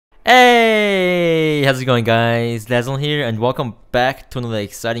Hey, how's it going, guys? Dazzle here, and welcome back to another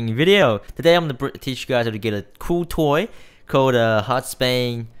exciting video. Today I'm gonna teach you guys how to get a cool toy called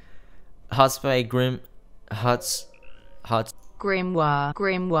Heartsbane Grimoire.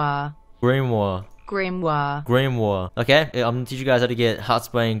 Okay, I'm gonna teach you guys how to get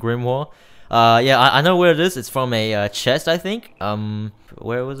Heartsbane Grimoire. Yeah, I know where it is. It's from a chest, I think.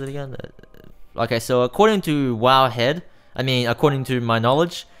 Where was it again? Okay, so according to according to my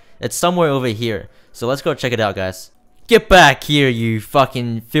knowledge, it's somewhere over here. So let's go check it out, guys. Get back here, you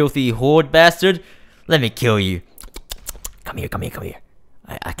fucking filthy horde bastard. Let me kill you. Come here.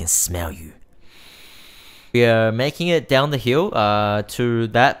 I can smell you. We are making it down the hill to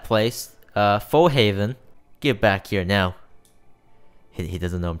that place, Full Haven. Get back here now. He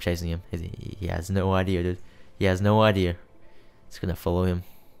doesn't know I'm chasing him. He has no idea, dude. He has no idea. It's gonna follow him.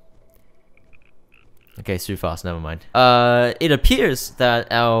 Okay, it's too fast, never mind. It appears that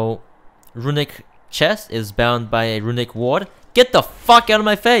our runic chest is bound by a runic ward. Get the fuck out of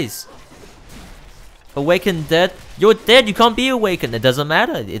my face! Awakened dead? You're dead, you can't be awakened. It doesn't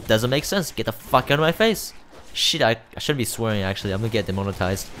matter, it doesn't make sense. Get the fuck out of my face. Shit, I shouldn't be swearing actually, I'm gonna get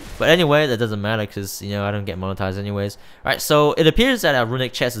demonetized. But anyway, that doesn't matter because, you know, I don't get monetized anyways. Alright, so it appears that our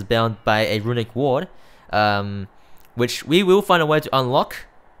runic chest is bound by a runic ward, which we will find a way to unlock.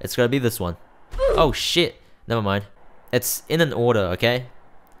 It's gonna be this one. Oh shit, never mind. It's in an order, okay?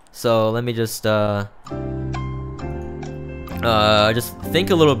 So let me just think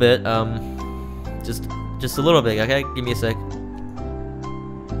a little bit, just a little bit, okay? Give me a sec.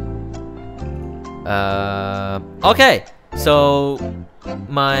 Okay, so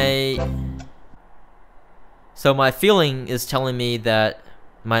my feeling is telling me that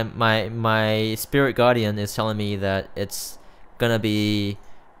my spirit guardian is telling me that it's gonna be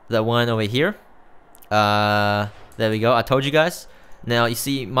the one over here. There we go. I told you guys. Now you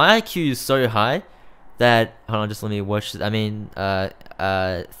see, my IQ is so high that, hold on, just let me watch. Think.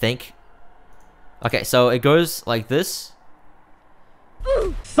 Okay, so it goes like this.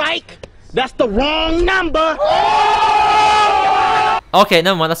 Psych! That's the wrong number! Okay,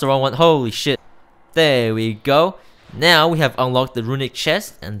 never mind, that's the wrong one. Holy shit. There we go. Now we have unlocked the runic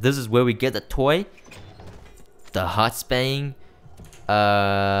chest, and this is where we get the toy. The Heartsbane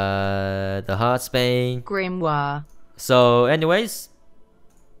Grimoire. So anyways,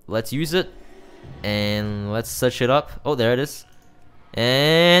 let's use it and let's search it up. Oh, there it is.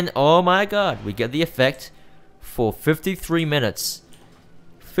 And oh my god, we get the effect for 53 minutes.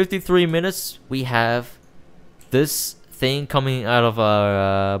 53 minutes, we have this thing coming out of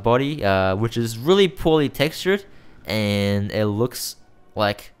our body, which is really poorly textured, and it looks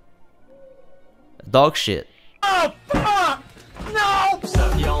like dog shit. Oh, fuck! No! What's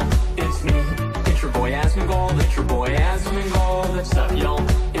up, y'all? It's me. It's your boy Asmongold. It's your boy Asmongold. What's up, y'all?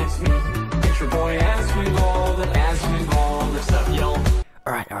 It's me. It's your boy Asmongold. Asmongold. What's up, y'all?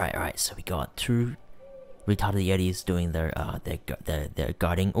 Alright. So we got two retarded yetis doing their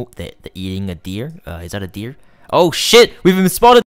guarding. Oh, they're eating a deer. Is that a deer? Oh shit! We've been spotted.